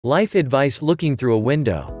Life advice looking through a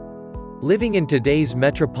window. Living in today's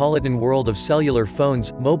metropolitan world of cellular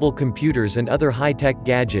phones, mobile computers and other high-tech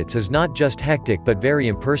gadgets is not just hectic but very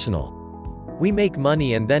impersonal. We make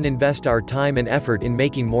money and then invest our time and effort in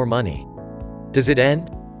making more money. Does it end?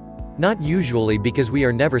 Not usually, because we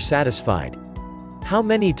are never satisfied. How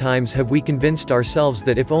many times have we convinced ourselves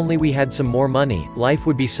that if only we had some more money, life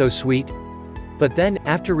would be so sweet? But then,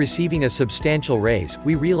 after receiving a substantial raise,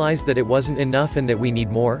 we realize that it wasn't enough and that we need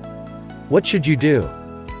more? What should you do?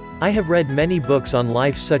 I have read many books on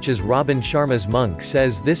life, such as Robin Sharma's Monk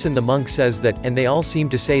Says This and The Monk Says That, and they all seem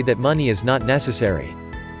to say that money is not necessary.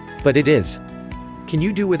 But it is. Can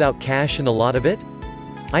you do without cash and a lot of it?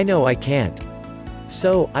 I know I can't.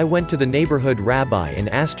 So, I went to the neighborhood rabbi and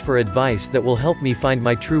asked for advice that will help me find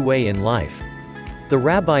my true way in life. The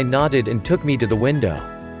rabbi nodded and took me to the window.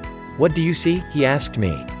 "What do you see?" he asked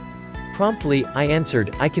me. Promptly, I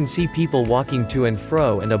answered, "I can see people walking to and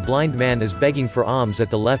fro and a blind man is begging for alms at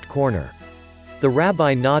the left corner." The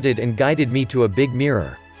rabbi nodded and guided me to a big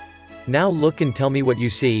mirror. "Now look and tell me what you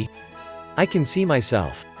see." "I can see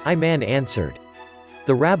myself," I man answered.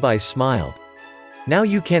 The rabbi smiled. "Now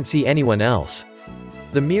you can't see anyone else."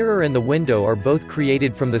 The mirror and the window are both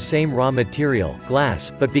created from the same raw material,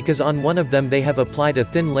 glass, but because on one of them they have applied a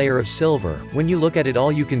thin layer of silver, when you look at it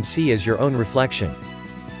all you can see is your own reflection.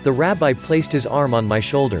 The rabbi placed his arm on my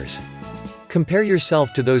shoulders. Compare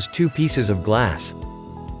yourself to those two pieces of glass.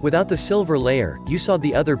 Without the silver layer, you saw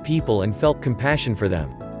the other people and felt compassion for them.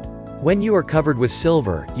 When you are covered with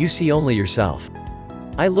silver, you see only yourself.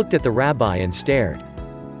 I looked at the rabbi and stared.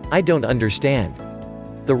 "I don't understand."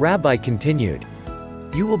 The rabbi continued.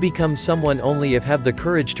 "You will become someone only if have the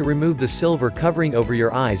courage to remove the silver covering over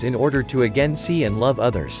your eyes in order to again see and love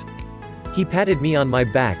others." He patted me on my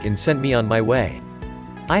back and sent me on my way.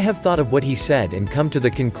 I have thought of what he said and come to the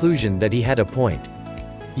conclusion that he had a point.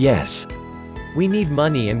 Yes. We need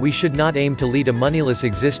money and we should not aim to lead a moneyless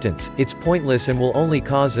existence. It's pointless and will only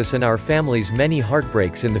cause us and our families many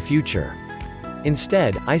heartbreaks in the future.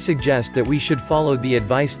 Instead, I suggest that we should follow the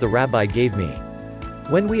advice the rabbi gave me.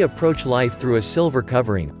 When we approach life through a silver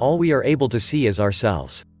covering, all we are able to see is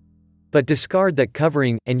ourselves. But discard that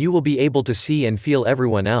covering, and you will be able to see and feel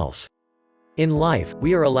everyone else. In life,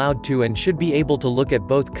 we are allowed to and should be able to look at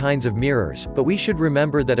both kinds of mirrors, but we should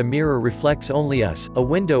remember that a mirror reflects only us, a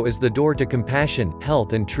window is the door to compassion,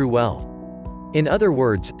 health and true wealth. In other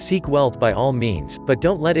words, seek wealth by all means, but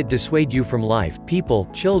don't let it dissuade you from life, people,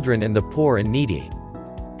 children and the poor and needy.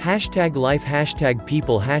 #life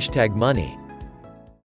 #people #money